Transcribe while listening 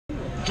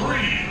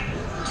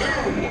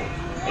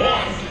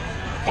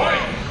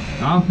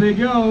Off they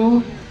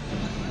go.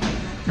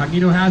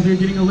 Cognitohazard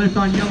getting a lift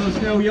on Yellow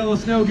Snow. Yellow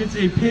Snow gets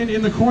a pin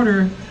in the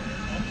corner.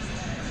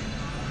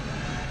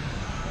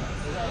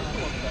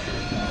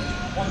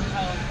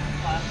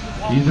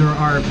 These are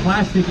our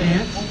plastic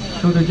ants,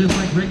 so they're just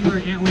like regular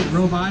Antweight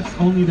robots,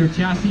 only their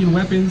chassis and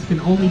weapons can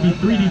only be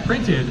 3D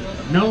printed.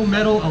 No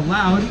metal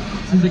allowed.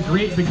 This is a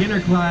great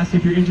beginner class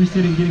if you're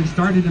interested in getting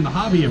started in the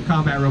hobby of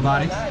combat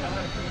robotics.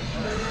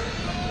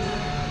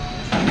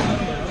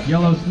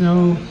 Yellow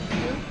Snow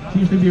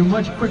seems to be a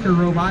much quicker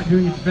robot,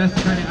 doing its best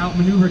to try to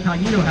outmaneuver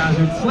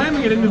Cognitohazard,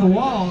 slamming it into the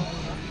wall.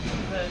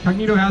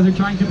 Cognitohazard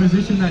trying to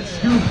position that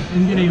scoop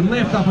and get a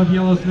lift off of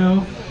Yellow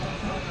Snow.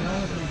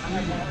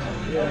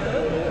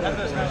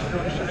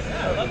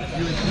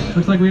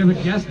 Looks like we have a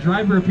guest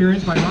driver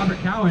appearance by Robert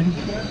Cowan.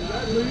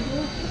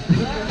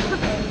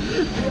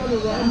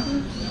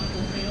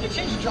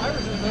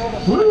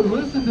 Woo,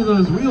 listen to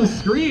those wheels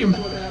scream.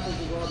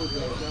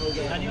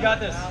 And you got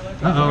this.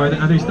 Uh-oh,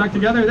 are they stuck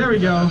together? There we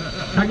go.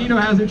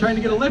 Cognitohazard trying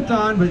to get a lift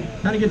on, but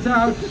kind of gets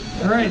out.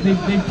 All right,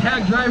 they've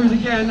tagged drivers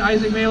again.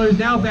 Isaac Mailer's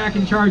now back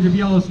in charge of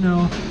Yellow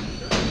Snow.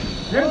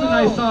 There's a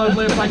nice solid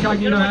lift by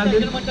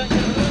Cognitohazard.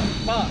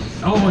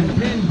 Oh,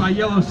 and pinned by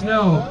Yellow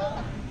Snow.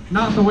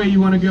 Not the way you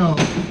want to go.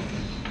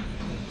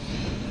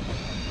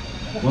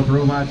 Both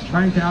robots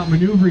trying to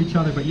outmaneuver each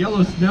other, but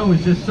Yellow Snow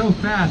is just so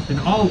fast and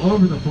all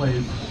over the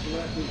place.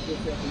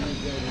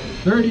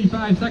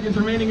 35 seconds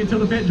remaining until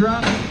the pit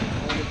drop.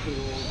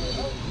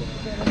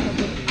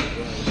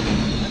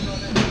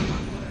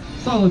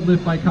 Solid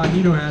lift by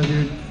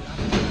Cognitohazard.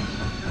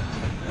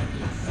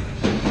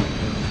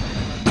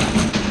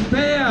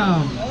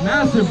 Bam!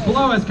 Massive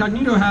blow as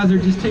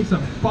Cognitohazard just takes a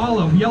ball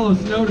of Yellow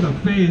Snow to the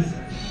face.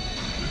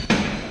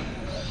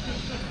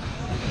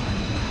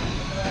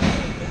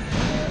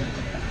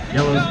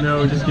 Yellow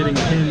Snow just getting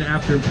pin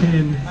after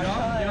pin.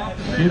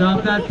 Get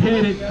off that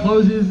pin, it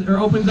closes or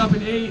opens up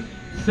in 8,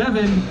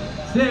 7,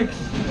 6,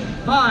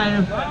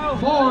 5,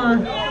 4,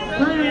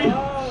 3,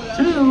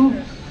 2,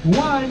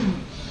 1.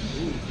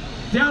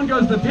 Down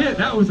goes the pit.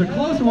 That was a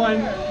close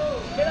one.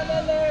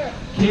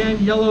 Can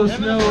Yellow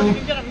Snow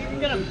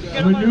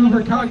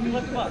maneuver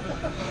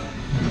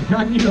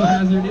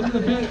Cognitohazard into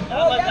the pit?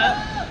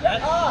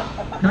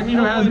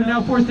 Cognitohazard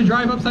now forced to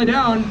drive upside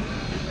down.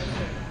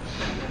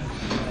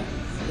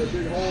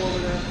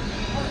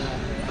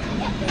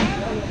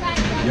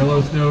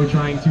 Yellow Snow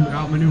trying to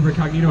outmaneuver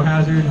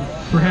Cognitohazard,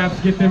 perhaps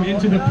get them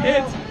into the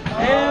pit,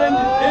 and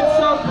it's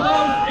so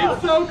close,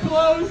 it's so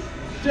close!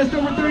 Just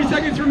over 30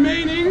 seconds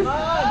remaining, and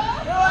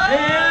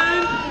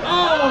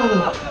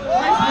oh!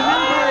 Nice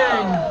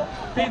maneuvering!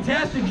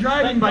 Fantastic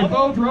driving by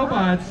both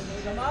robots.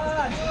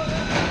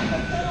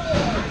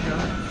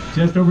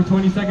 Just over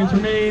 20 seconds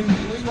remain.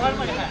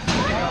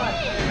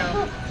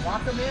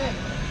 Lock them in.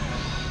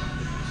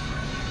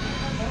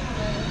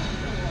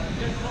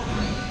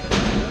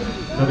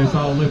 Another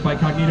solid lift by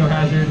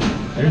Cognitohazard.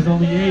 There's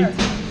only 8,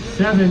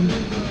 7,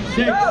 6,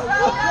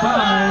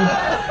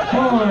 5,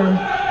 4,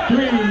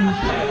 3,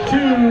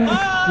 2,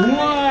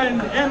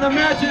 1. And the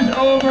match is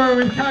over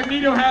with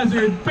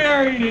Cognitohazard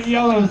buried in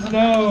Yellow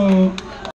Snow.